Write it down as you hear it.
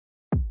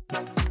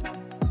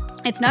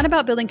It's not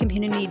about building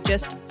community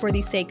just for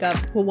the sake of,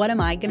 well, what am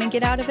I going to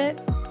get out of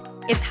it?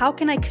 It's how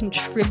can I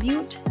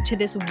contribute to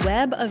this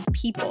web of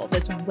people,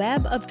 this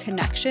web of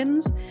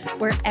connections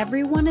where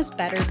everyone is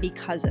better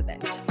because of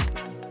it.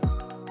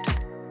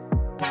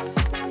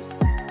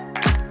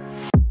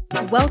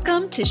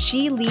 Welcome to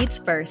She Leads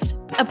First,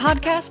 a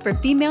podcast for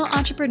female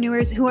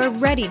entrepreneurs who are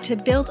ready to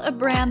build a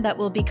brand that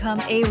will become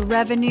a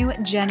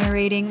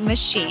revenue-generating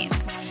machine.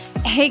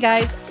 Hey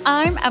guys,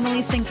 I'm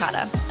Emily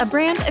Sincata, a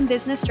brand and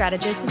business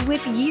strategist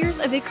with years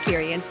of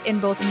experience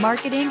in both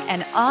marketing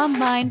and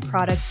online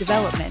product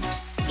development.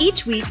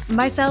 Each week,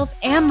 myself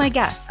and my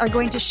guests are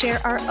going to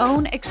share our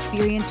own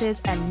experiences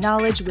and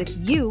knowledge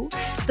with you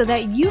so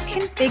that you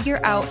can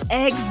figure out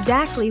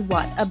exactly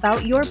what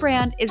about your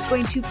brand is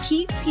going to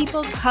keep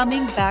people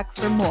coming back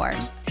for more.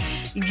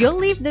 You'll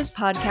leave this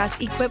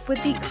podcast equipped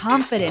with the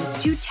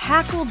confidence to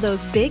tackle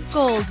those big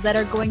goals that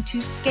are going to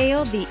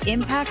scale the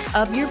impact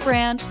of your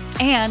brand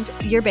and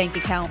your bank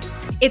account.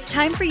 It's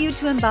time for you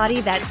to embody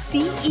that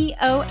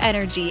CEO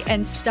energy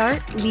and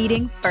start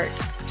leading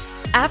first.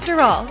 After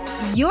all,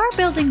 you're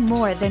building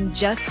more than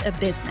just a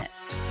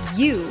business.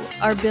 You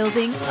are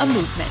building a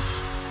movement.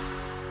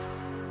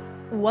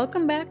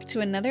 Welcome back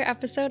to another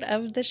episode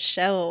of the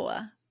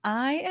show.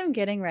 I am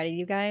getting ready,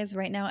 you guys.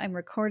 Right now I'm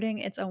recording.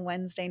 It's a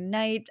Wednesday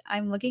night.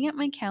 I'm looking at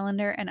my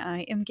calendar and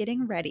I am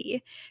getting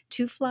ready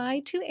to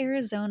fly to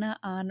Arizona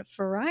on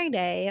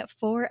Friday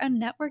for a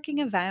networking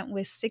event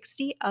with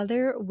 60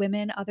 other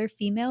women, other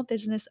female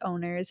business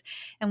owners.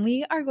 And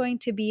we are going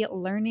to be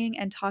learning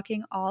and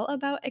talking all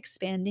about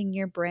expanding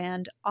your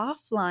brand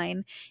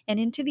offline and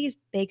into these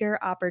bigger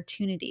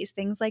opportunities.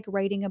 Things like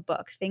writing a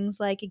book, things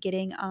like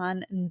getting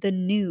on the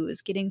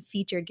news, getting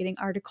featured, getting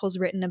articles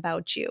written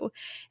about you.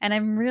 And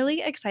I'm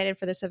really excited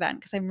for this event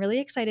because I'm really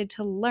excited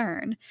to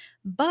learn,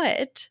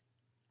 but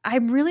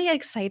I'm really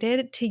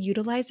excited to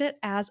utilize it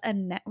as a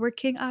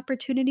networking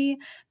opportunity,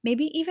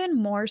 maybe even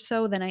more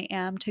so than I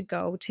am to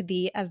go to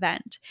the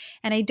event.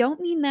 And I don't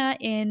mean that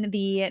in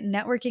the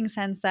networking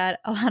sense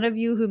that a lot of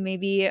you who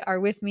maybe are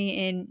with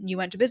me in, you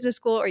went to business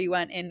school or you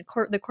went in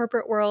the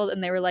corporate world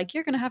and they were like,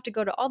 you're going to have to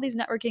go to all these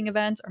networking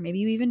events, or maybe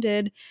you even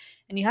did,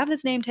 and you have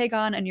this name tag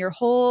on and your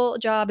whole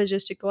job is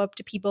just to go up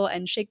to people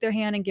and shake their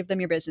hand and give them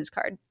your business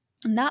card.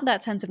 Not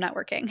that sense of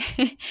networking.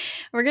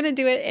 We're going to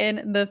do it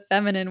in the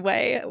feminine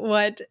way.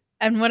 What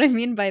I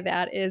mean by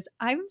that is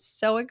I'm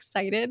so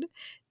excited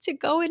to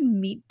go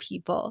and meet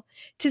people,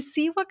 to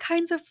see what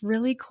kinds of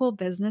really cool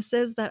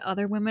businesses that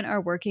other women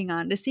are working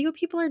on, to see what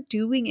people are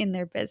doing in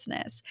their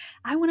business.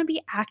 I want to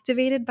be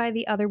activated by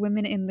the other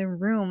women in the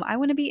room. I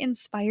want to be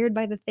inspired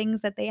by the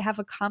things that they have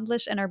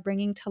accomplished and are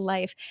bringing to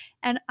life.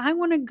 And I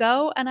want to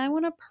go and I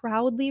want to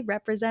proudly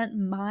represent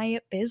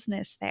my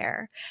business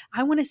there.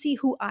 I want to see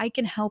who I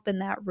can help in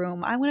that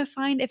room. I want to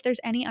find if there's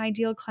any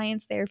ideal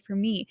clients there for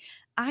me.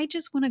 I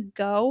just want to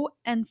go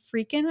and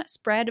freaking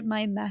spread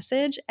my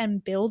message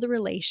and build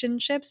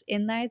relationships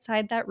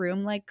inside that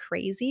room like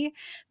crazy,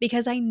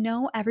 because I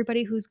know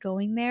everybody who's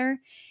going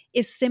there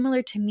is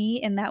similar to me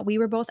in that we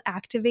were both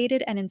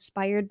activated and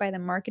inspired by the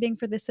marketing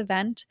for this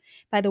event,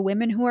 by the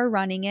women who are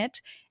running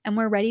it, and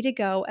we're ready to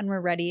go and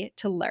we're ready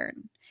to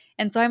learn.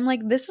 And so I'm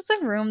like, this is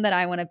a room that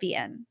I want to be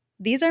in.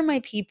 These are my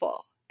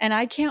people. And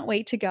I can't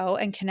wait to go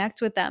and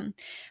connect with them.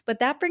 But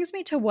that brings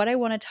me to what I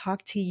want to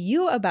talk to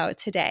you about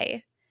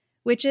today,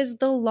 which is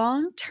the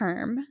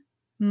long-term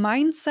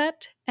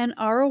mindset and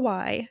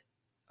ROI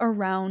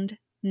around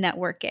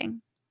networking.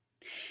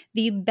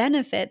 The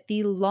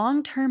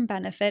long-term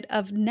benefit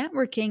of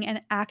networking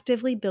and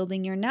actively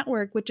building your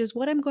network, which is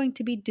what I'm going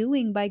to be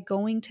doing by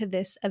going to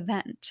this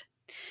event.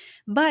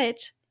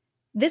 But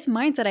this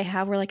mindset I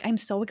have where like, I'm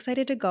so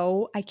excited to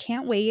go. I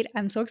can't wait.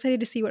 I'm so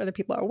excited to see what other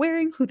people are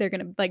wearing, who's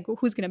going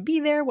to be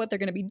there, what they're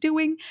going to be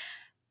doing.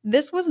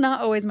 This was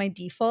not always my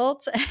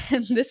default,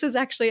 and this is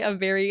actually a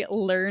very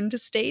learned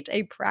state,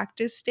 a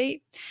practice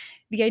state.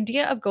 The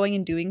idea of going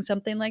and doing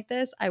something like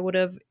this, I would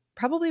have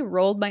probably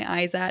rolled my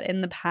eyes at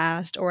in the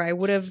past, or I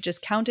would have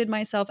just counted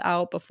myself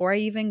out before I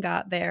even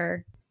got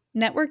there.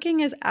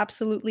 Networking is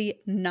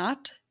absolutely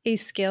not a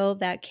skill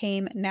that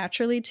came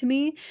naturally to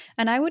me,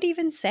 and I would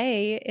even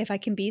say, if I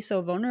can be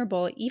so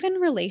vulnerable,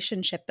 even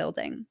relationship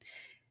building.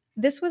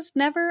 This was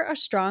never a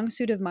strong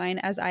suit of mine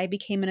as I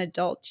became an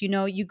adult. You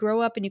know, you grow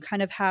up and you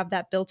kind of have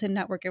that built-in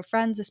network of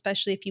friends,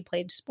 especially if you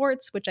played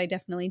sports, which I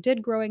definitely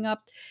did growing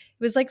up.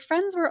 It was like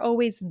friends were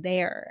always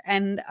there.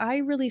 And I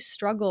really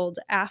struggled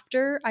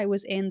after I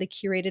was in the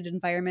curated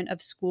environment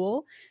of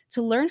school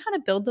to learn how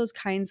to build those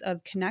kinds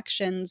of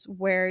connections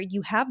where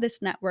you have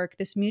this network,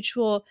 this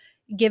mutual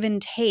give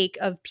and take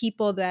of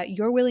people that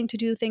you're willing to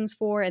do things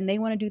for and they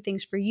want to do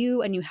things for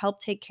you, and you help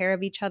take care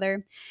of each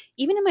other.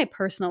 Even in my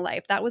personal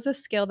life, that was a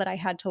skill that I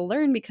had to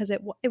learn because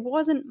it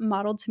wasn't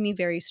modeled to me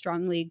very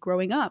strongly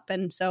growing up.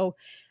 And so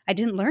I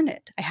didn't learn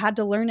it. I had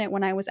to learn it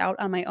when I was out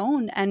on my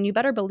own. And you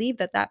better believe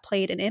that that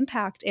played an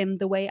impact in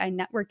the way I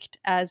networked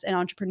as an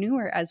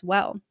entrepreneur as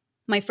well.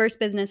 My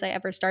first business I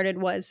ever started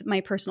was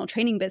my personal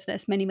training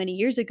business many, many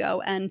years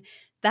ago. And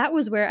that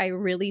was where I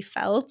really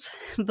felt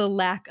the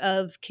lack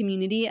of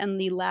community and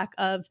the lack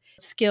of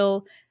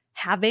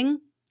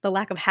the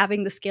lack of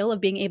having the skill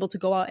of being able to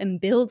go out and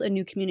build a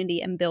new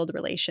community and build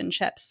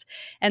relationships.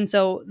 And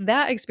so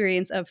that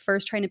experience of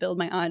first trying to build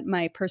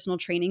my personal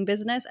training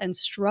business and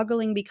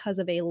struggling because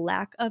of a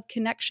lack of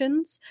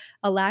connections,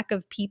 a lack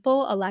of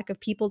people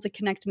to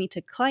connect me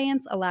to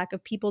clients, a lack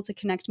of people to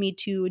connect me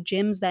to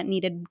gyms that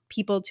needed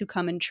people to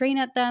come and train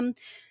at them.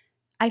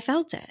 I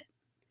felt it.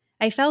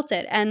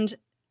 And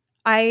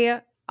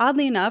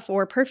oddly enough,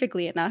 or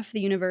perfectly enough, the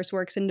universe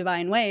works in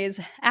divine ways.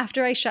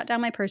 After I shut down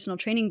my personal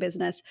training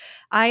business,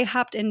 I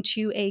hopped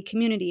into a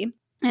community.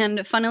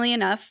 And funnily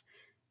enough,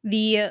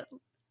 the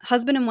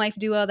husband and wife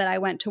duo that I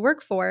went to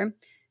work for,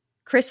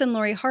 Chris and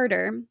Lori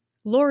Harder,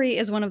 Lori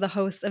is one of the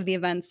hosts of the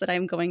events that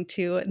I'm going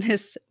to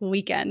this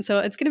weekend. So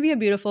it's going to be a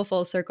beautiful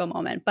full circle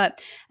moment.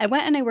 But I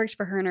went and I worked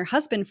for her and her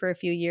husband for a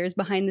few years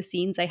behind the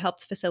scenes. I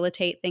helped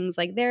facilitate things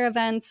like their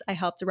events. I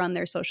helped run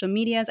their social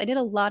medias. I did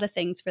a lot of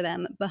things for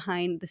them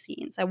behind the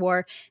scenes. I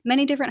wore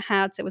many different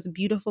hats. It was a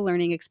beautiful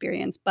learning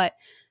experience. But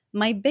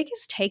my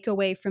biggest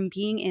takeaway from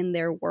being in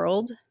their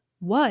world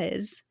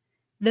was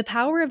the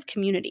power of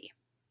community.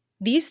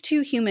 These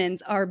two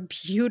humans are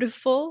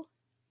beautiful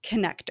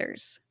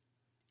connectors.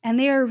 And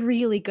they are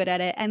really good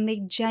at it, and they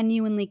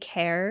genuinely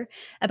care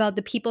about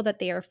the people that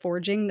they are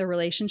forging the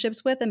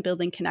relationships with and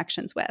building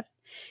connections with.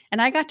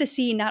 And I got to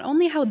see not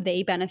only how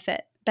they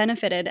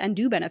benefited and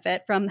do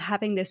benefit from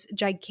having this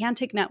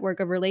gigantic network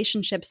of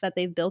relationships that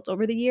they've built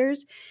over the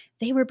years.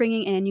 They were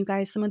bringing in, you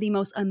guys, some of the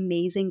most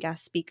amazing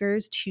guest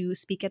speakers to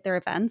speak at their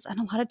events. And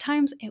a lot of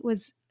times it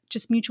was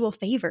just mutual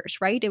favors,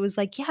 right? It was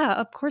like, yeah,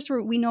 of course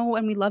we know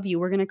and we love you.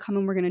 We're going to come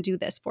and we're going to do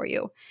this for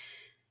you.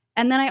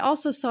 And then I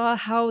also saw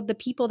how the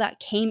people that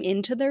came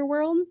into their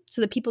world,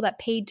 so the people that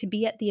paid to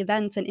be at the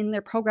events and in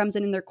their programs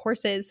and in their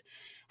courses,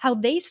 how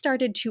they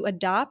started to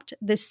adopt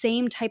the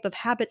same type of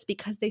habits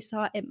because they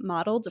saw it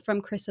modeled from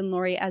Chris and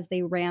Lori as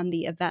they ran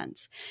the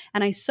events.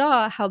 And I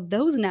saw how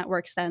those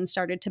networks then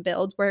started to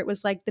build, where it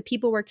was like the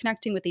people were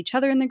connecting with each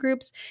other in the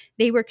groups.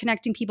 They were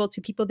connecting people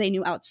to people they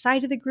knew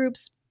outside of the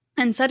groups.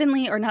 And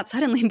suddenly, or not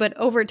suddenly, but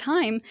over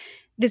time,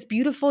 this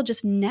beautiful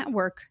just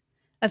network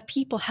of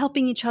people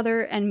helping each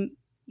other and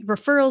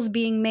referrals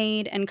being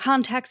made and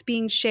contacts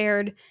being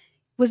shared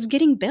was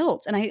getting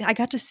built. And I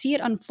got to see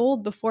it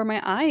unfold before my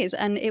eyes.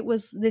 And it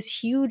was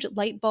this huge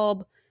light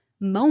bulb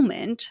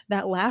moment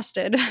that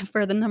lasted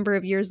for the number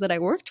of years that I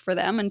worked for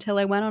them until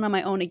I went on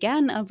my own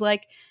again of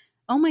like,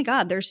 oh my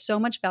God, there's so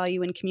much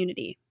value in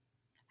community.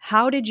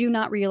 How did you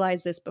not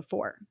realize this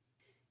before?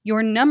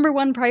 Your number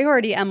one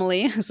priority,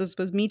 Emily, this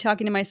was me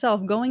talking to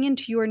myself, going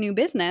into your new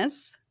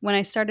business when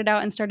I started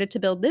out and started to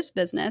build this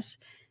business,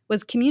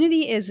 was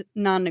community is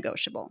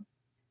non-negotiable.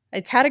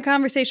 I had a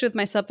conversation with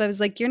myself. I was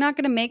like, you're not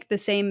going to make the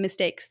same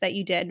mistakes that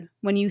you did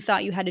when you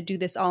thought you had to do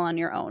this all on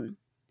your own.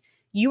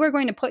 You are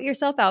going to put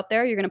yourself out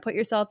there. You're going to put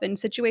yourself in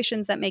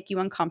situations that make you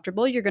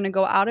uncomfortable. You're going to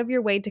go out of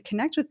your way to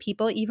connect with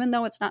people, even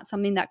though it's not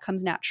something that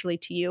comes naturally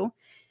to you,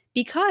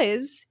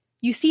 because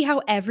you see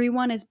how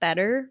everyone is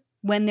better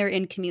when they're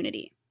in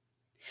community.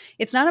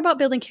 It's not about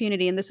building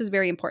community, and this is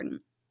very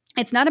important.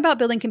 It's not about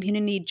building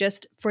community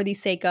just for the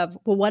sake of,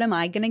 well, what am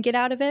I going to get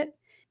out of it?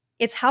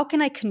 It's how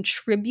can I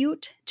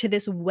contribute to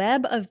this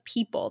web of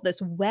people,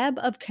 this web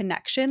of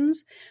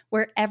connections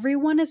where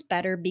everyone is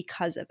better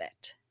because of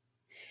it.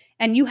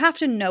 And you have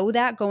to know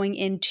that going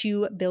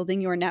into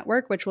building your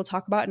network, which we'll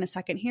talk about in a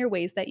second here,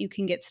 ways that you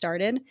can get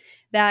started,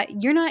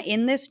 that you're not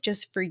in this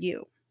just for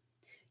you.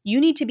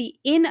 You need to be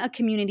in a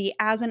community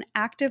as an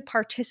active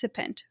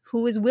participant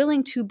who is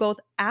willing to both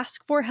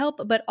ask for help,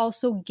 but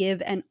also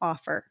give and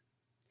offer.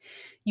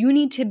 You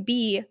need to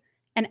be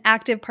an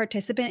active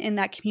participant in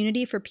that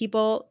community for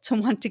people to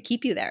want to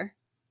keep you there,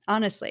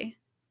 honestly.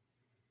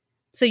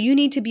 So you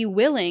need to be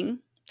willing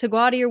to go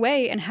out of your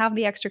way and have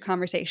the extra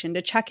conversation,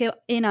 to check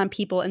in on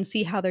people and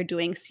see how they're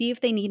doing, see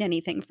if they need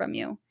anything from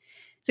you,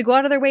 to go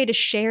out of their way to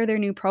share their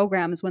new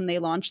programs when they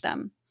launch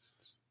them,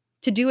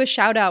 to do a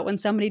shout out when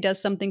somebody does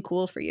something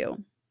cool for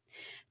you.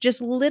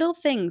 Just little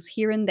things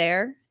here and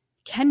there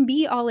can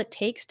be all it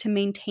takes to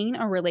maintain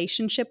a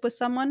relationship with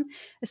someone,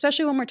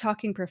 especially when we're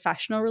talking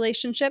professional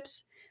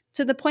relationships,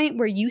 to the point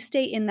where you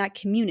stay in that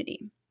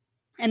community.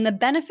 And the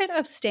benefit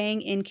of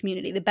staying in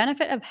community, the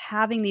benefit of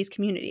having these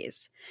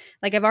communities,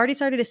 like I've already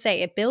started to say,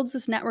 it builds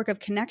this network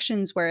of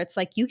connections where it's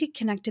like you get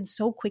connected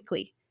so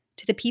quickly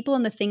to the people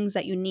and the things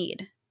that you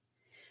need.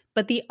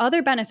 But the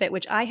other benefit,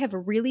 which I have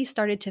really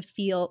started to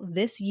feel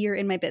this year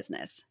in my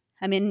business,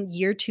 I'm in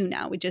year 2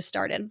 now, we just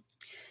started.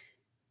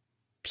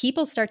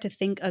 People start to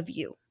think of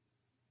you.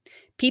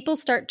 People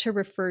start to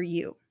refer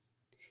you.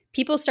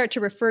 People start to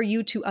refer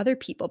you to other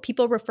people.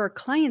 People refer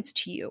clients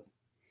to you.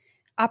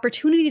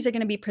 Opportunities are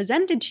going to be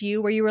presented to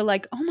you where you were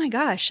like, oh my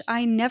gosh,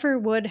 I never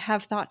would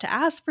have thought to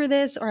ask for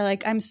this, or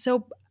like, I'm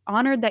so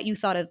honored that you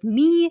thought of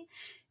me.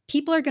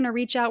 People are going to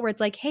reach out where it's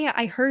like, hey,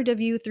 I heard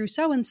of you through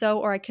so-and-so,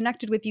 or I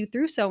connected with you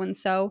through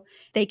so-and-so.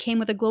 They came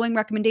with a glowing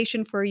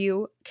recommendation for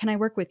you. Can I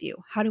work with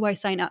you? How do I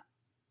sign up?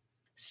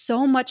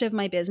 So much of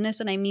my business,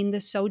 and I mean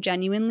this so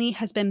genuinely,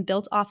 has been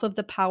built off of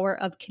the power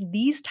of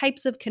these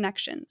types of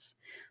connections,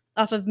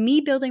 off of me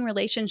building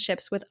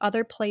relationships with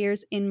other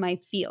players in my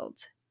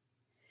field,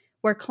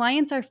 where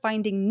clients are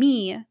finding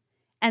me,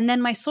 and then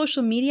my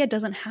social media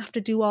doesn't have to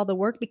do all the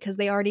work because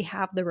they already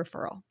have the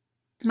referral.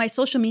 My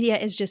social media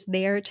is just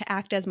there to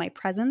act as my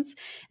presence.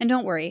 And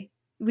don't worry,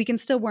 we can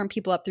still warm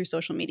people up through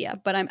social media,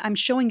 but I'm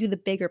showing you the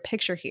bigger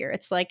picture here.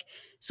 It's like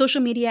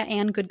social media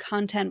and good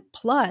content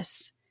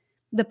plus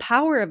the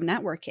power of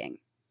networking.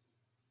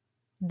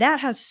 That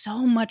has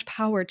so much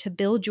power to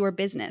build your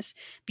business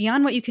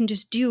beyond what you can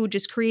just do,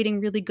 just creating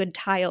really good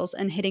tiles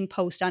and hitting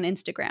post on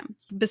Instagram.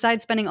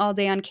 Besides spending all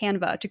day on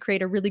Canva to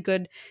create a really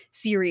good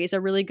series, a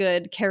really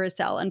good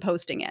carousel and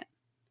posting it.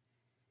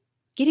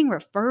 Getting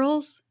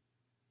referrals,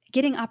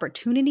 getting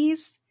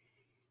opportunities,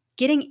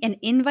 getting an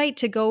invite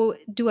to go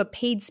do a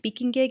paid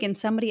speaking gig in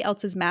somebody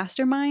else's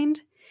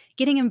mastermind,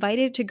 getting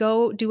invited to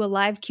go do a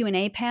live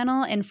Q&A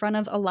panel in front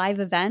of a live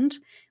event.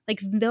 Like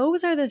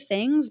those are the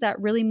things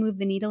that really move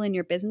the needle in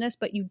your business,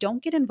 but you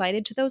don't get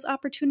invited to those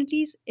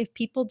opportunities if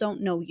people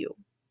don't know you,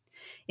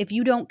 if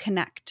you don't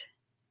connect,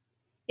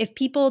 if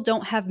people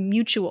don't have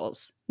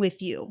mutuals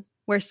with you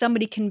where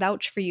somebody can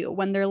vouch for you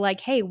when they're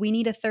like, hey, we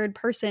need a third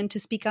person to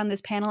speak on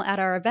this panel at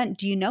our event.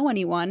 Do you know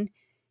anyone?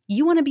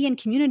 You want to be in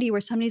community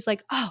where somebody's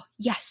like, oh,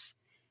 yes,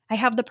 I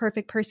have the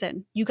perfect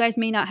person. You guys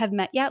may not have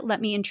met yet. Let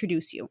me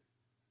introduce you.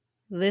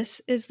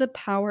 This is the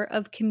power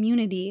of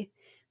community,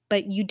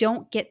 but you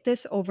don't get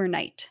this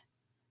overnight.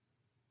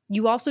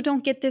 You also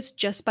don't get this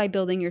just by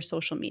building your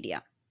social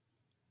media.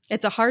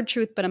 It's a hard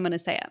truth, but I'm going to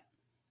say it.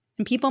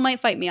 And people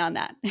might fight me on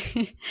that.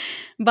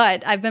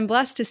 But I've been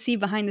blessed to see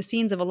behind the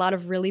scenes of a lot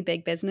of really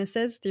big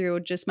businesses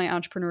through just my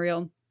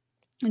entrepreneurial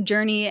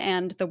journey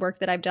and the work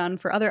that I've done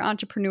for other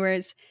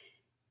entrepreneurs.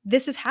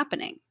 This is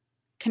happening.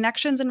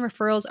 Connections and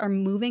referrals are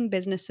moving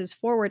businesses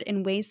forward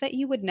in ways that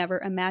you would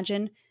never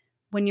imagine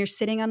when you're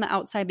sitting on the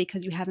outside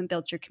because you haven't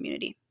built your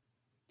community.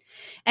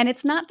 And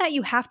it's not that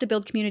you have to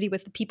build community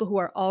with the people who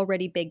are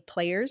already big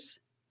players.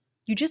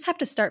 You just have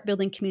to start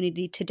building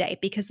community today,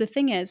 because the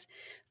thing is,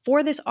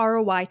 for this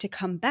ROI to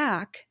come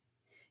back,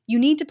 you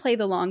need to play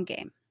the long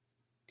game.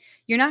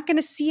 You're not going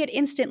to see it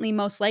instantly,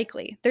 most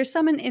likely. There's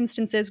some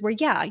instances where,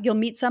 yeah, you'll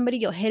meet somebody,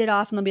 you'll hit it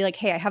off, and they'll be like,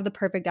 hey, I have the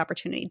perfect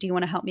opportunity. Do you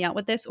want to help me out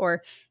with this?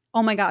 Or,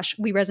 oh my gosh,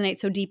 we resonate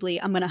so deeply,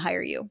 I'm going to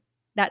hire you.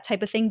 That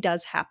type of thing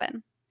does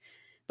happen.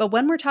 But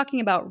when we're talking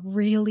about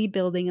really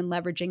building and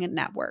leveraging a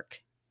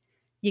network,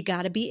 you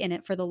got to be in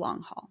it for the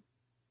long haul.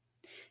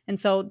 And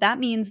so that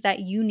means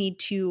that you need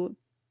to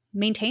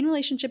maintain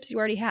relationships you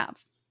already have.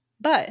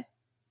 But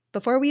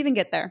before we even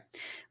get there,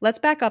 let's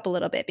back up a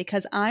little bit,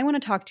 because I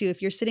want to talk to you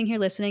if you're sitting here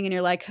listening and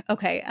you're like,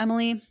 okay,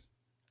 Emily,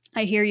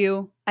 I hear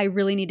you. I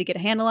really need to get a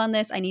handle on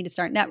this. I need to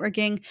start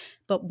networking,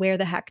 but where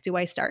the heck do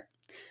I start?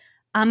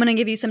 I'm going to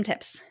give you some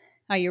tips.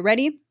 Are you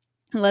ready?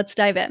 Let's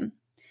dive in.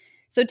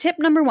 So tip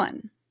number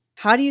 1,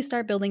 how do you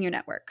start building your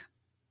network?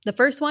 The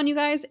first one, you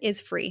guys,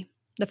 is free.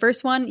 The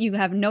first one, you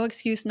have no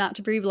excuse not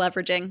to be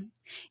leveraging.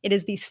 It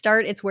is the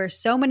start. It's where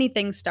so many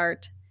things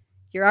start.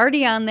 You're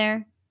already on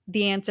there.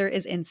 The answer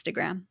is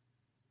Instagram.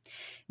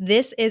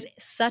 This is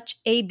such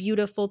a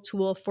beautiful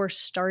tool for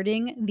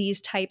starting these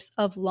types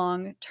of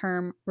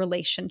long-term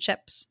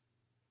relationships.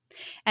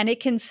 And it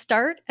can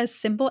start as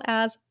simple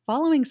as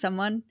following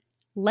someone,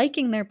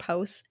 liking their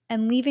posts,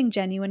 and leaving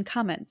genuine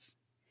comments,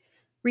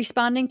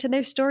 responding to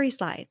their story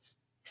slides,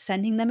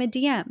 sending them a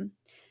DM,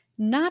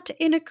 not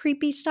in a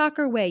creepy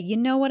stalker way. You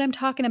know what I'm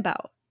talking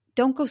about.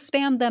 Don't go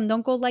spam them.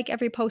 Don't go like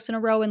every post in a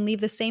row and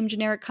leave the same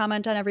generic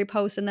comment on every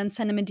post and then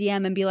send them a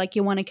DM and be like,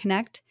 you want to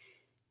connect?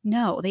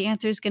 No, the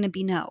answer is going to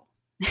be no.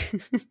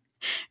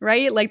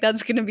 Right? Like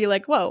that's going to be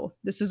like, whoa,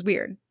 this is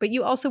weird. But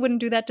you also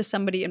wouldn't do that to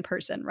somebody in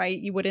person, right?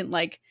 You wouldn't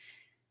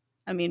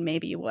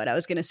maybe you would. I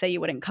was going to say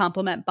you wouldn't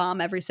compliment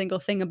bomb every single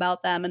thing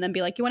about them and then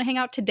be like, you want to hang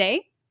out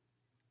today?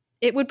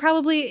 It'd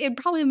probably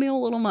be a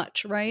little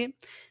much, right?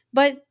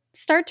 But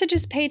start to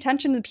just pay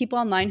attention to the people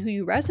online who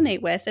you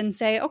resonate with and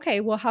say, okay,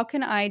 well, how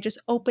can I just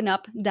open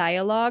up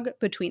dialogue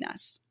between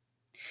us?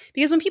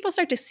 Because when people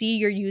start to see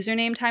your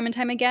username time and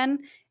time again,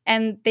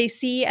 and they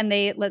see, and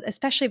they,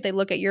 especially if they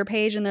look at your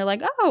page and they're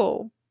like,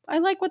 oh, I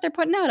like what they're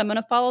putting out, I'm going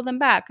to follow them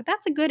back.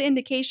 That's a good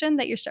indication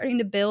that you're starting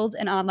to build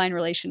an online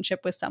relationship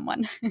with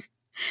someone.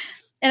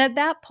 And at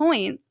that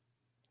point,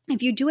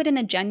 if you do it in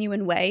a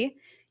genuine way,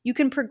 you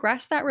can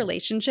progress that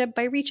relationship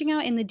by reaching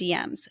out in the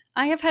DMs.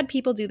 I have had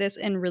people do this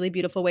in really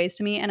beautiful ways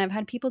to me, and I've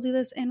had people do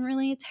this in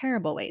really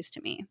terrible ways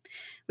to me.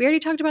 We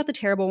already talked about the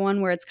terrible one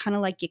where it's kind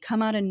of like you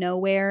come out of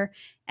nowhere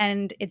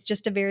and it's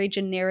just a very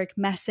generic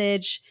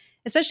message,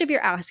 especially if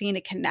you're asking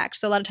to connect.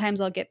 So a lot of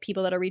times I'll get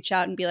people that'll reach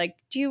out and be like,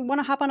 do you want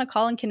to hop on a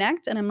call and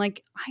connect? And I'm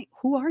like,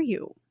 who are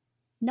you?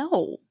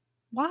 No.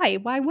 Why?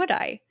 Why would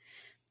I?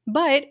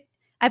 But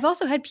I've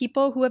also had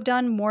people who have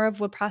done more of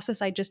a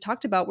process I just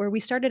talked about, where we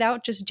started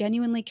out just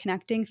genuinely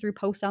connecting through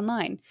posts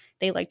online.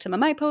 They liked some of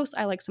my posts,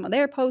 I liked some of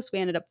their posts, we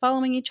ended up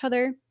following each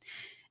other.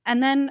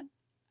 And then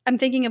I'm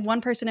thinking of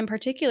one person in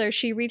particular.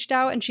 She reached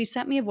out and she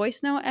sent me a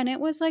voice note, and it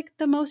was like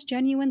the most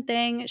genuine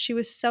thing. She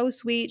was so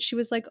sweet. She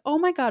was like, "Oh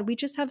my God, we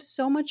just have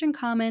so much in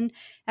common.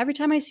 Every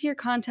time I see your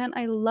content,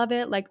 I love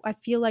it. Like, I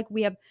feel like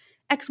we have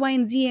X, Y,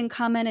 and Z in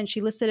common." And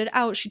she listed it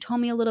out. She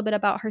told me a little bit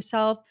about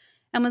herself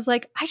and was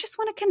like, "I just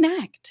want to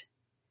connect."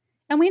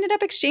 And we ended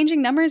up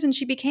exchanging numbers, and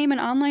she became an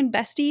online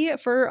bestie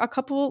for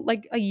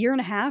like a year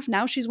and a half.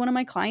 Now she's one of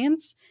my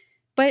clients.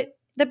 But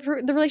the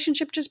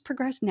relationship just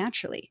progressed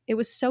naturally. It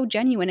was so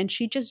genuine, and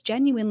she just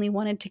genuinely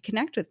wanted to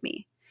connect with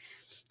me.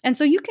 And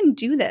so you can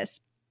do this.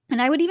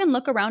 And I would even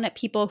look around at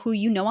people who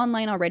you know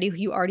online already, who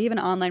you already have an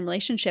online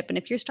relationship. And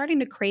if you're starting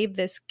to crave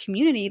this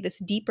community, this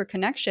deeper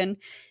connection,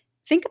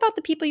 think about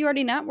the people you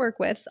already network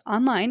with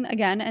online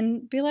again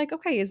and be like,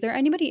 okay, is there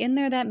anybody in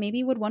there that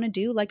maybe would want to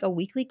do like a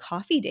weekly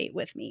coffee date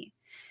with me?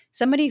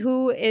 Somebody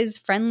who is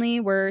friendly,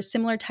 we're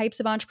similar types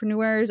of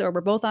entrepreneurs, or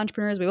we're both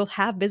entrepreneurs, we both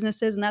have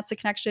businesses and that's the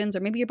connections, or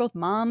maybe you're both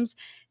moms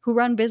who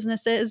run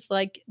businesses.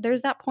 Like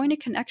there's that point of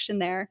connection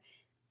there.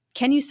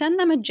 Can you send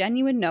them a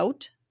genuine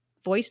note?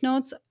 Voice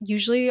notes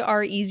usually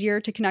are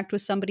easier to connect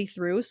with somebody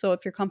through. So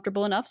if you're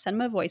comfortable enough, send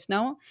them a voice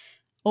note.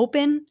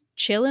 Open,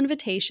 chill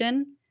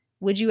invitation.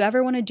 Would you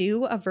ever want to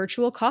do a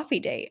virtual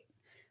coffee date?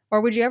 Or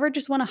would you ever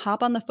just want to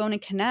hop on the phone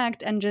and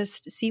connect and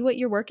just see what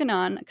you're working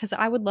on? Because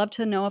I would love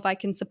to know if I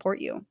can support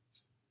you.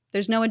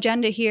 There's no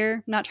agenda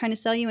here. I'm not trying to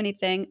sell you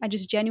anything. I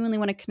just genuinely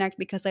want to connect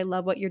because I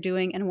love what you're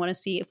doing and want to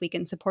see if we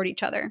can support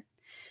each other.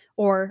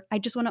 Or I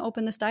just want to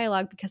open this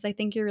dialogue because I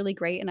think you're really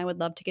great and I would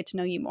love to get to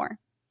know you more.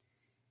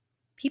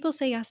 People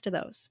say yes to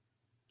those.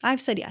 I've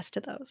said yes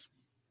to those.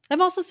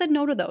 I've also said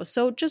no to those.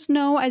 So just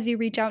know as you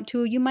reach out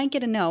to, you might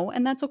get a no,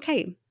 and that's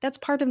okay. That's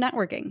part of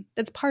networking.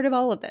 That's part of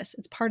all of this.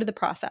 It's part of the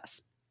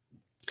process.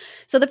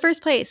 So the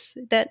first place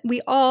that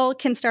we all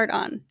can start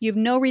on, you have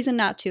no reason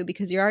not to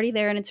because you're already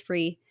there and it's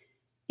free,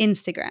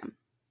 Instagram.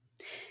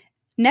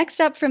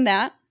 Next up from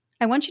that,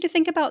 I want you to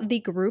think about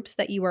the groups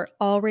that you are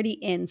already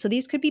in. So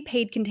these could be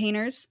paid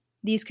containers.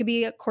 These could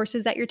be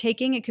courses that you're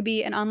taking. It could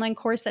be an online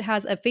course that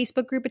has a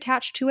Facebook group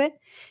attached to it,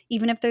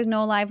 even if there's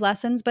no live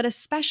lessons, but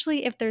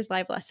especially if there's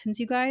live lessons,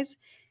 you guys.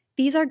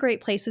 These are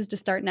great places to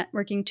start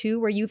networking too,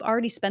 where you've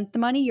already spent the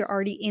money, you're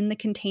already in the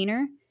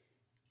container.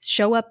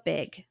 Show up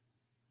big.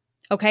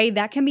 Okay,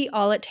 that can be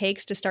all it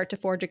takes to start to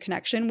forge a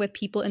connection with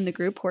people in the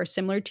group who are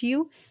similar to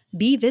you.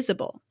 Be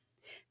visible.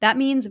 That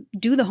means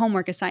do the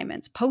homework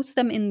assignments, post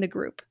them in the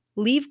group,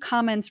 leave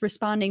comments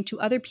responding to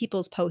other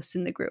people's posts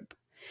in the group.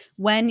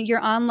 When you're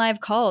on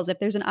live calls, if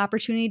there's an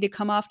opportunity to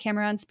come off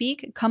camera and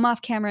speak, come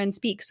off camera and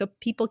speak so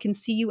people can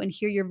see you and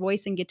hear your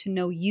voice and get to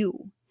know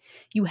you.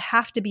 You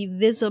have to be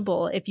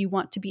visible if you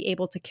want to be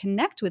able to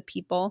connect with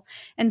people.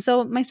 And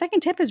so my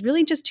second tip is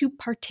really just to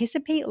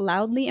participate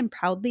loudly and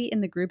proudly in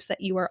the groups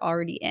that you are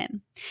already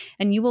in.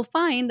 And you will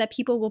find that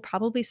people will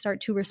probably start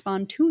to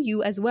respond to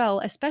you as well,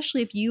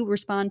 especially if you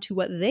respond to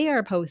what they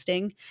are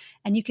posting.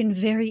 And you can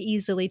very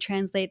easily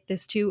translate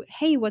this to,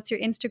 hey, what's your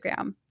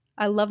Instagram?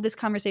 I love this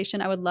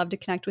conversation. I would love to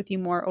connect with you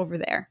more over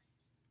there.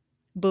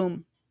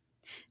 Boom.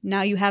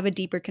 Now you have a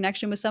deeper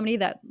connection with somebody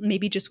that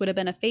maybe just would have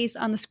been a face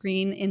on the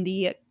screen in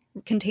the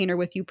container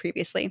with you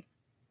previously.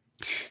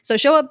 So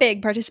show up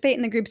big, participate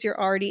in the groups you're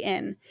already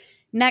in.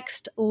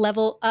 Next,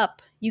 level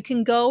up. You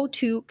can go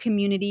to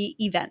community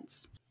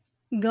events.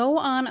 Go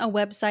on a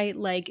website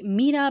like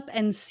Meetup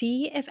and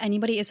see if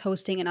anybody is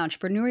hosting an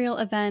entrepreneurial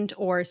event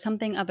or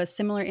something of a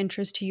similar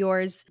interest to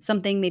yours,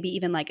 something maybe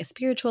even like a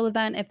spiritual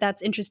event if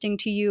that's interesting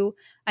to you.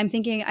 I'm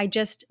thinking I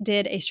just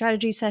did a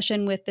strategy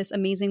session with this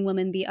amazing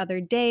woman the other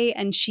day,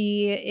 and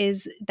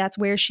that's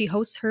where she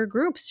hosts her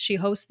groups. She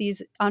hosts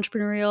these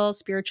entrepreneurial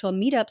spiritual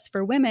meetups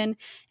for women,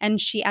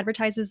 and she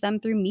advertises them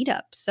through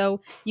Meetup.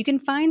 So you can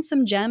find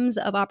some gems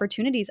of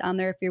opportunities on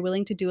there if you're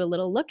willing to do a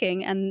little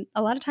looking, and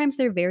a lot of times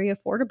they're very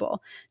affordable.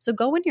 So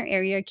go in your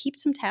area, keep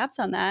some tabs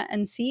on that,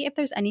 and see if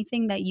there's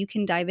anything that you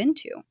can dive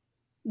into.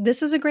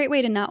 This is a great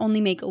way to not only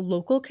make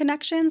local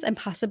connections and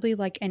possibly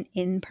like an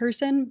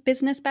in-person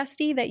business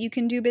bestie that you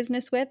can do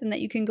business with and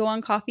that you can go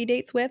on coffee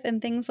dates with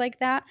and things like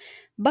that,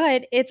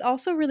 but it's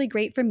also really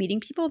great for meeting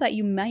people that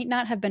you might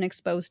not have been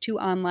exposed to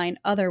online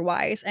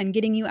otherwise and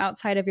getting you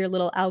outside of your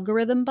little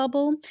algorithm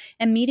bubble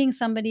and meeting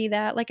somebody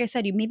that, like I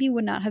said, you maybe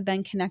would not have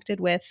been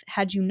connected with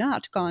had you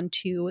not gone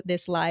to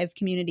this live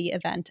community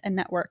event and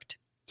networked.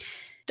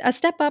 A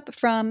step up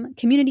from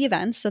community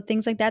events, so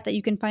things like that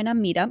you can find on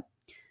Meetup,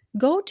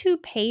 go to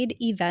paid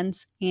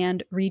events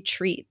and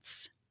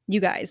retreats. You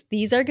guys,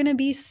 these are going to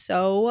be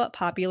so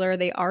popular.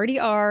 They already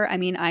are. I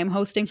mean, I'm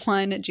hosting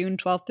one June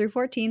 12th through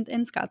 14th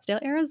in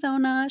Scottsdale,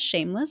 Arizona.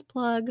 Shameless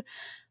plug.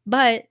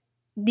 But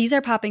these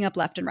are popping up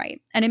left and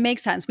right. And it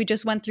makes sense. We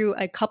just went through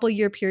a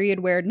couple-year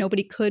period where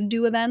nobody could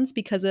do events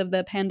because of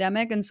the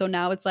pandemic. And so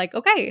now it's like,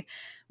 okay,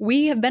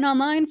 we have been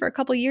online for a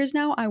couple years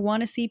now. I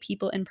want to see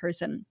people in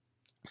person.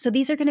 So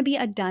these are going to be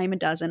a dime a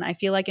dozen. I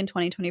feel like in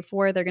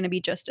 2024, they're going to be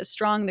just as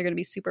strong. They're going to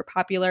be super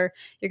popular.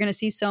 You're going to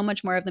see so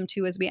much more of them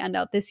too as we end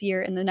out this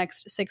year in the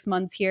next 6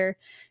 months here.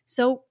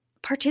 So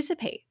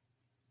participate.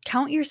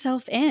 count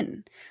yourself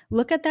in.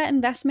 Look at that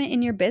investment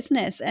in your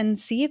business and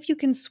see if you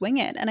can swing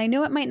it. And I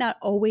know it might not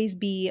always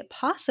be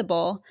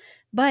possible,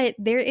 but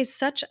there is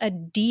such a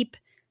deep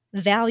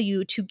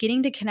value to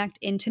getting to connect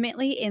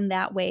intimately in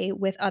that way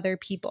with other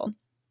people.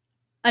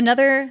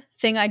 Another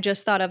thing I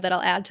just thought of that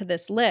I'll add to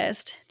this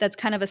list that's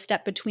kind of a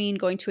step between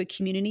going to a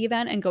community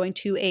event and going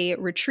to a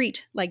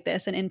retreat like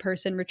this, an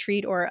in-person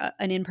retreat or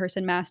an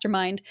in-person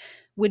mastermind,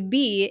 would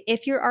be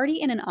if you're already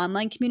in an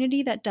online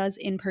community that does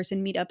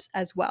in-person meetups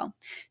as well.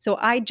 So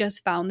I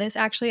just found this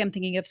actually. I'm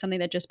thinking of something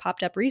that just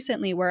popped up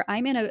recently where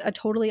I'm in a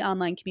totally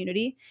online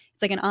community.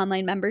 It's like an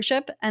online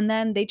membership. And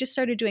then they just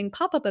started doing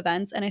pop-up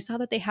events. And I saw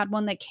that they had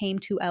one that came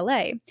to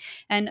LA.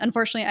 And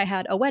unfortunately, I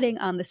had a wedding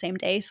on the same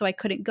day, so I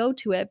couldn't go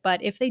to it.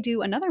 But if they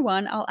do another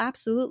one, I'll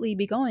absolutely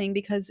be going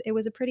because it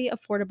was a pretty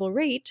affordable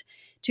rate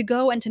to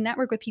go and to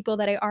network with people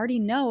that I already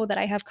know that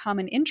I have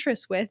common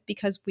interests with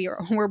because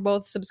we're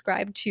both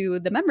subscribed to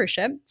the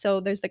membership. So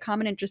there's the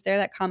common interest there,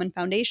 that common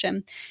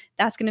foundation.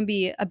 That's going to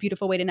be a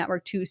beautiful way to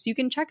network too. So you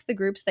can check the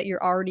groups that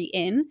you're already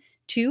in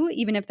too,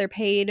 even if they're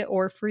paid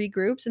or free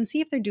groups, and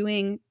see if they're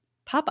doing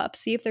pop-ups,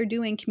 see if they're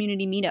doing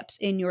community meetups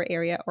in your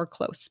area or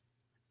close.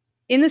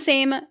 In the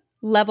same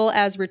level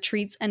as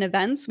retreats and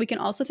events, we can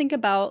also think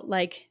about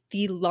like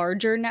the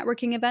larger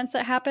networking events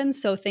that happen.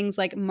 So things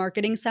like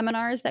marketing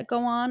seminars that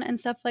go on and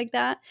stuff like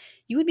that.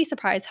 You would be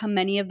surprised how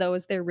many of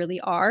those there really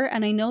are.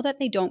 And I know that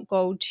they don't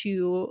go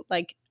to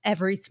like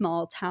every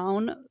small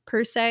town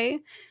per se,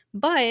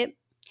 but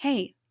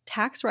hey,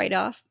 tax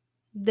write-off,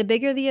 the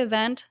bigger the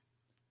event,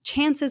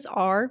 chances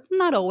are,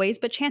 not always,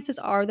 but chances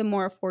are the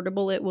more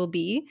affordable it will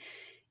be.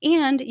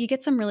 And you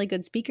get some really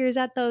good speakers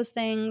at those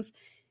things.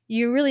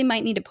 You really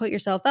might need to put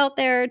yourself out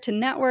there to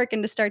network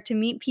and to start to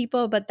meet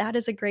people, but that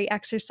is a great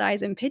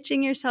exercise in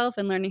pitching yourself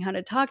and learning how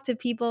to talk to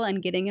people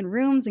and getting in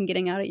rooms and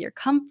getting out of your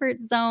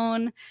comfort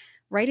zone.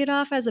 Write it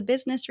off as a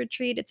business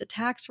retreat. It's a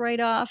tax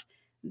write-off.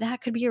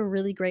 That could be a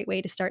really great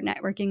way to start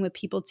networking with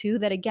people too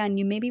that, again,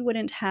 you maybe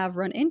wouldn't have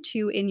run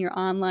into in your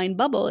online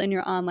bubble, in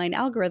your online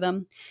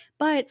algorithm.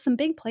 But some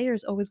big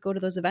players always go to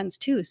those events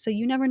too, so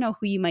you never know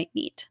who you might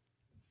meet.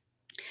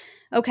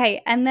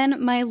 Okay, and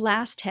then my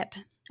last tip,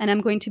 and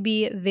I'm going to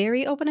be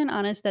very open and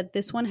honest that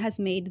this one has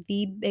made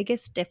the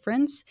biggest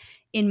difference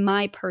in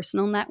my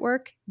personal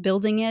network,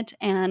 building it,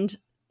 and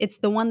it's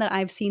the one that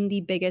I've seen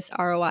the biggest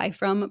ROI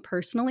from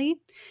personally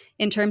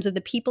in terms of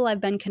the people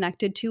I've been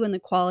connected to and the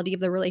quality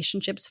of the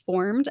relationships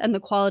formed and the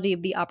quality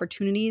of the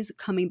opportunities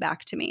coming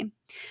back to me.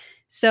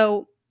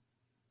 So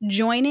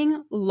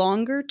joining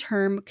longer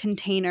term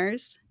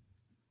containers,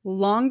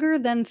 longer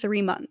than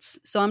 3 months.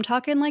 So I'm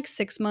talking like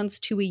 6 months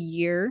to a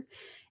year.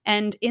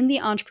 And in the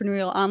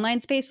entrepreneurial online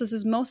space, this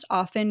is most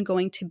often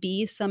going to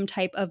be some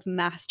type of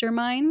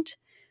mastermind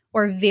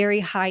or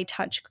very high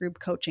touch group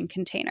coaching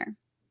container.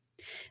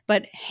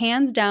 But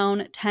hands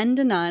down, 10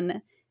 to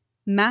none,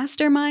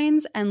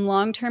 masterminds and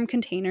long-term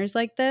containers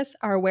like this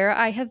are where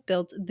I have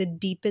built the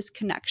deepest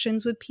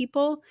connections with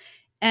people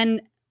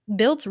and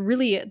built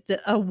really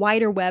a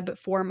wider web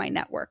for my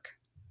network.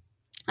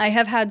 I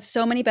have had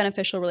so many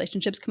beneficial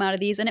relationships come out of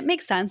these, and it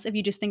makes sense if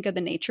you just think of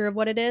the nature of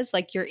what it is.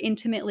 Like, you're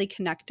intimately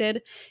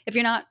connected. If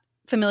you're not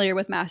familiar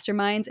with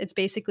masterminds, it's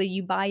basically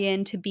you buy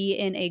in to be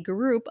in a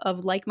group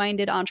of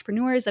like-minded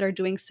entrepreneurs that are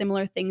doing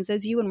similar things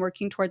as you and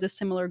working towards a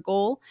similar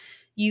goal.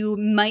 You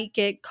might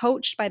get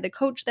coached by the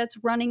coach that's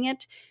running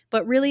it,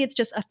 but really it's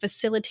just a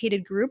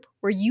facilitated group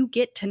where you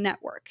get to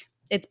network.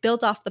 It's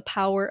built off the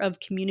power of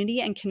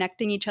community and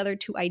connecting each other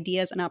to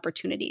ideas and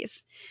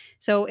opportunities.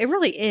 So it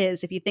really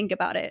is, if you think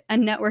about it, a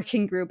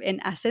networking group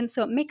in essence.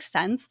 So it makes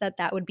sense that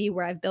that would be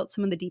where I've built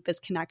some of the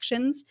deepest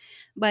connections.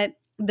 But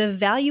the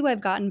value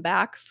I've gotten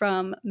back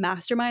from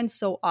masterminds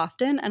so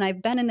often, and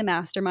I've been in a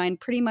mastermind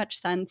pretty much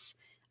since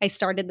I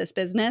started this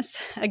business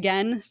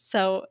again.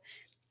 So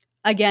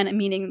again,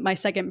 meaning my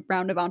second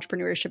round of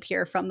entrepreneurship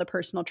here from the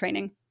personal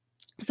training.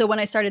 So when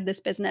I started this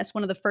business,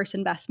 one of the first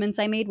investments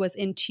I made was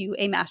into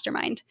a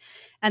mastermind.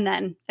 And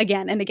then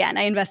again and again,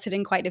 I invested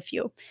in quite a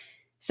few.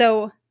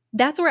 So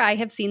that's where I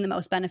have seen the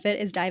most benefit,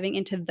 is diving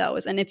into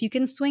those. And if you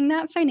can swing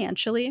that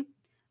financially,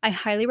 I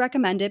highly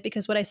recommend it,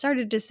 because what I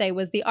started to say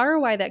was the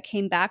ROI that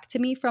came back to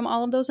me from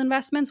all of those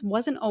investments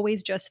wasn't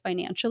always just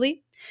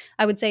financially.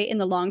 I would say in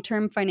the long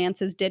term,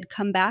 finances did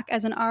come back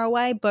as an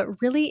ROI,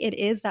 but really it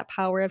is that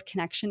power of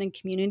connection and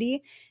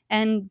community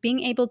and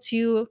being able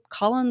to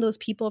call on those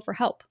people for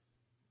help.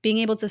 Being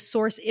able to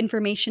source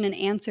information and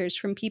answers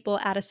from people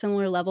at a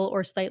similar level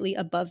or slightly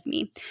above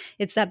me.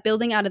 It's that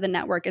building out of the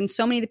network. And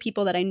so many of the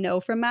people that I know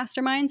from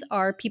masterminds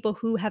are people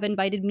who have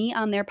invited me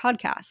on their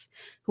podcasts,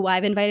 who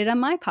I've invited on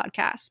my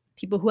podcast,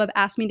 people who have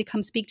asked me to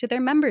come speak to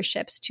their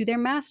memberships, to their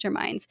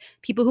masterminds,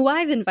 people who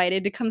I've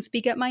invited to come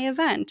speak at my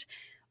event.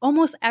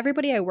 Almost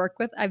everybody I work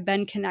with, I've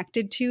been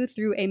connected to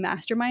through a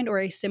mastermind or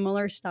a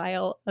similar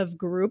style of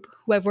group,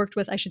 who I've worked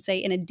with, I should say,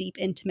 in a deep,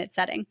 intimate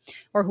setting,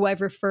 or who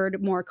I've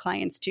referred more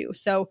clients to.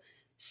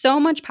 So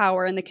much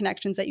power in the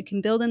connections that you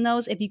can build in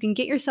those. If you can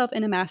get yourself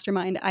in a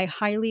mastermind, I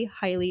highly,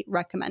 highly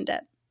recommend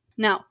it.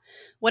 Now,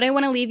 what I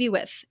want to leave you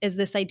with is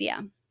this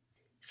idea.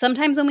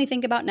 Sometimes when we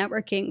think about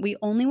networking, we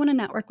only want to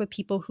network with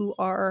people who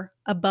are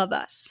above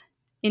us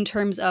in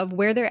terms of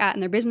where they're at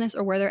in their business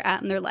or where they're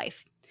at in their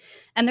life.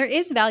 And there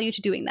is value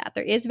to doing that.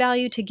 There is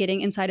value to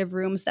getting inside of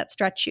rooms that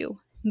stretch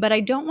you. But I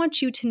don't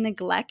want you to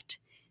neglect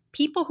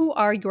people who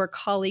are your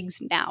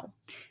colleagues now,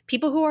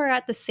 people who are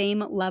at the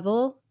same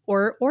level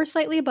or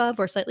slightly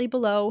above or slightly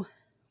below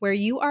where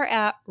you are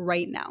at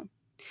right now.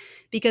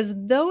 Because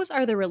those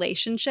are the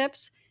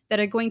relationships that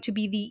are going to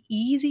be the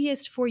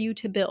easiest for you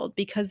to build,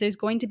 because there's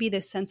going to be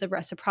this sense of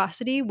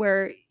reciprocity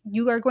where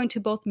you are going to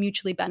both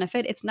mutually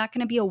benefit. It's not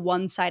going to be a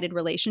one-sided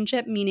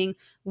relationship, meaning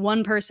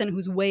one person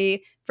who's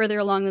way further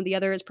along than the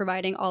other is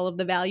providing all of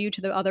the value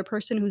to the other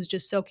person who's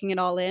just soaking it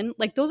all in.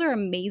 Like, those are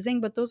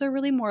amazing, but those are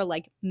really more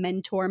like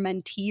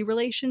mentor-mentee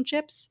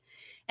relationships.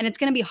 And it's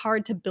going to be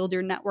hard to build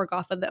your network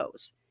off of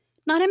those.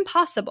 Not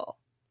impossible,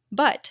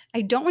 but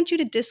I don't want you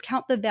to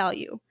discount the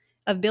value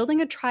of building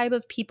a tribe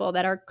of people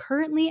that are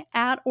currently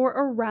at or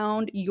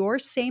around your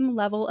same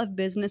level of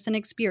business and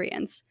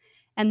experience,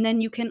 and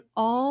then you can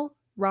all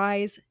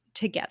rise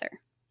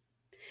together.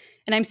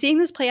 And I'm seeing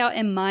this play out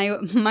in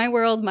my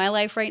world, my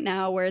life right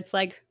now, where it's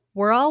like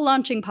we're all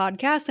launching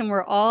podcasts and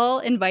we're all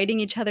inviting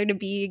each other to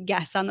be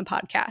guests on the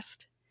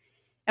podcast.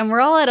 And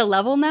we're all at a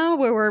level now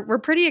where we're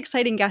pretty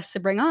exciting guests to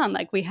bring on.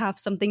 Like, we have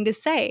something to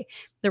say.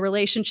 The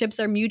relationships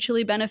are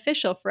mutually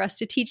beneficial for us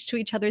to teach to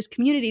each other's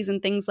communities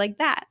and things like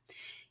that.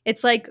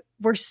 It's like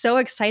we're so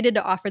excited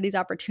to offer these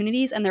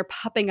opportunities, and they're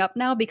popping up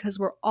now because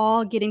we're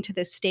all getting to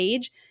this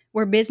stage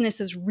where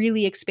business is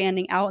really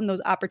expanding out and those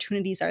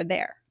opportunities are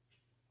there.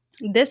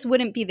 This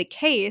wouldn't be the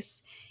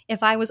case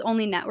if I was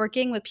only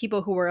networking with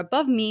people who were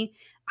above me.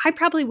 I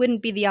probably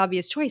wouldn't be the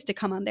obvious choice to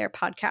come on their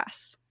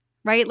podcasts,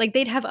 right? Like,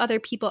 they'd have other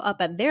people up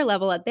at their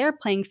level, at their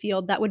playing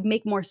field, that would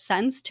make more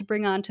sense to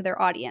bring on to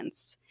their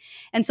audience.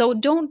 And so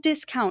don't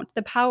discount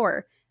the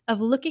power of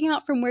looking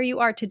out from where you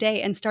are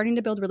today and starting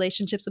to build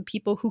relationships with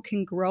people who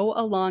can grow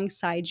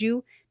alongside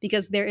you,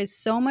 because there is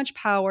so much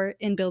power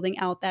in building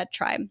out that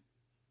tribe.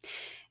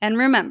 And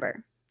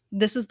remember,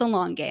 this is the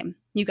long game,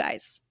 you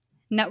guys.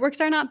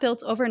 Networks are not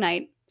built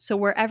overnight. So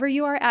wherever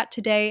you are at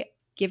today,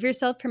 give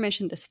yourself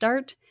permission to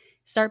start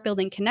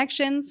building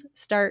connections,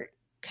 start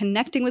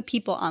connecting with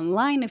people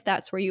online if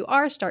that's where you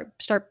are,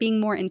 start being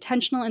more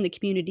intentional in the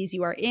communities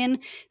you are in,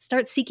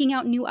 start seeking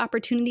out new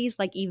opportunities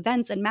like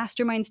events and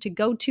masterminds to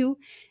go to.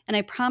 And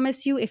I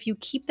promise you, if you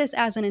keep this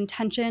as an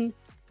intention,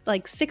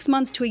 like 6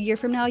 months to a year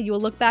from now, you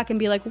will look back and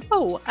be like,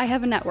 whoa, I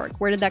have a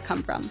network. Where did that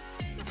come from?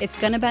 It's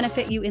going to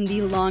benefit you in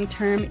the long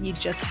term. You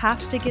just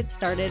have to get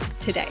started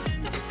today.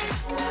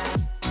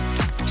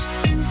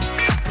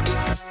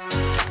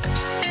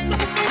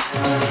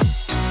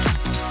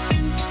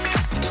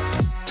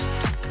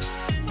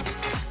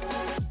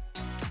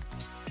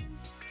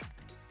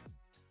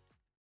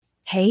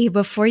 Hey,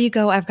 before you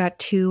go, I've got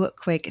 2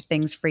 quick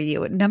things for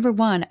you. Number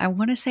 1, I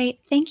want to say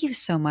thank you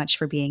so much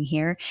for being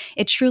here.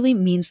 It truly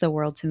means the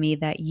world to me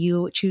that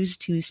you choose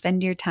to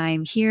spend your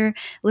time here,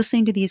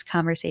 listening to these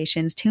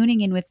conversations,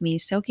 tuning in with me,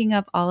 soaking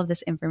up all of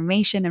this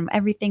information and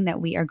everything that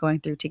we are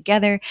going through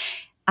together.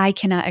 I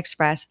cannot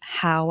express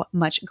how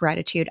much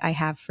gratitude I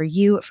have for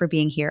you for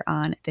being here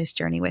on this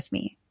journey with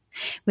me.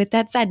 With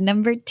that said,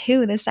 number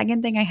 2, the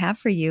second thing I have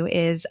for you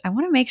is I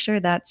want to make sure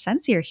that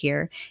since you're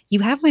here, you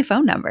have my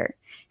phone number.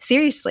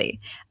 Seriously,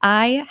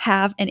 I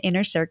have an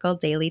Inner Circle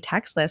daily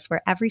text list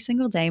where every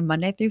single day,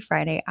 Monday through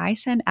Friday, I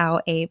send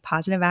out a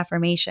positive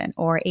affirmation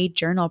or a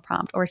journal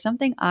prompt or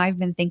something I've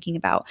been thinking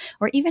about,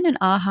 or even an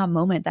aha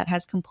moment that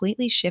has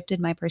completely shifted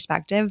my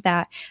perspective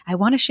that I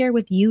want to share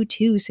with you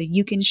too, so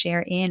you can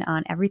share in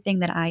on everything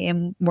that I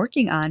am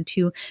working on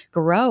to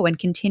grow and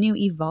continue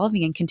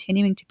evolving and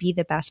continuing to be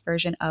the best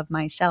version of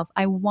myself.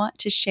 I want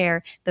to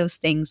share those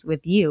things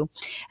with you.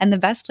 And the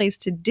best place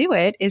to do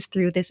it is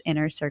through this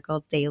Inner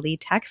Circle daily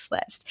text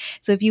list.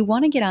 So if you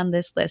want to get on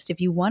this list, if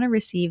you want to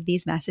receive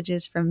these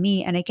messages from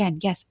me, and again,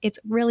 yes, it's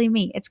really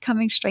me, it's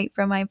coming straight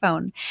from my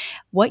phone.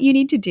 What you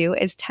need to do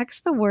is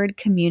text the word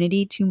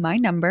community to my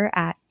number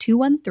at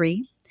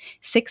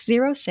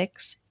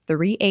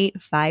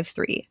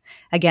 213-606-3853.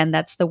 Again,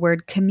 that's the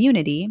word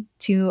community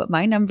to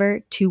my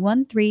number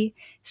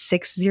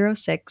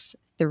 213-606-3853.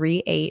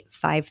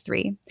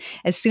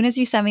 As soon as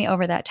you send me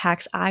over that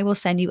text, I will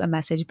send you a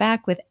message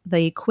back with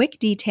the quick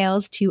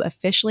details to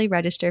officially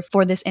register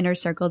for this Inner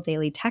Circle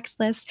daily text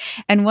list.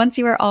 And once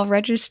you are all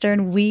registered,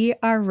 we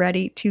are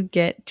ready to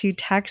get to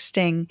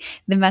texting.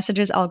 The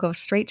messages all go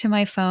straight to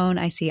my phone.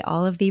 I see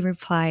all of the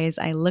replies.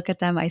 I look at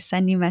them. I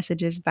send you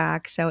messages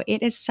back. So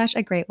it is such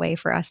a great way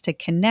for us to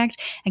connect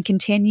and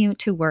continue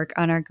to work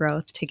on our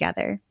growth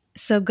together.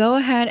 So go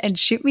ahead and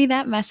shoot me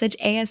that message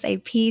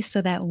ASAP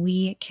so that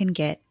we can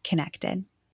get connected.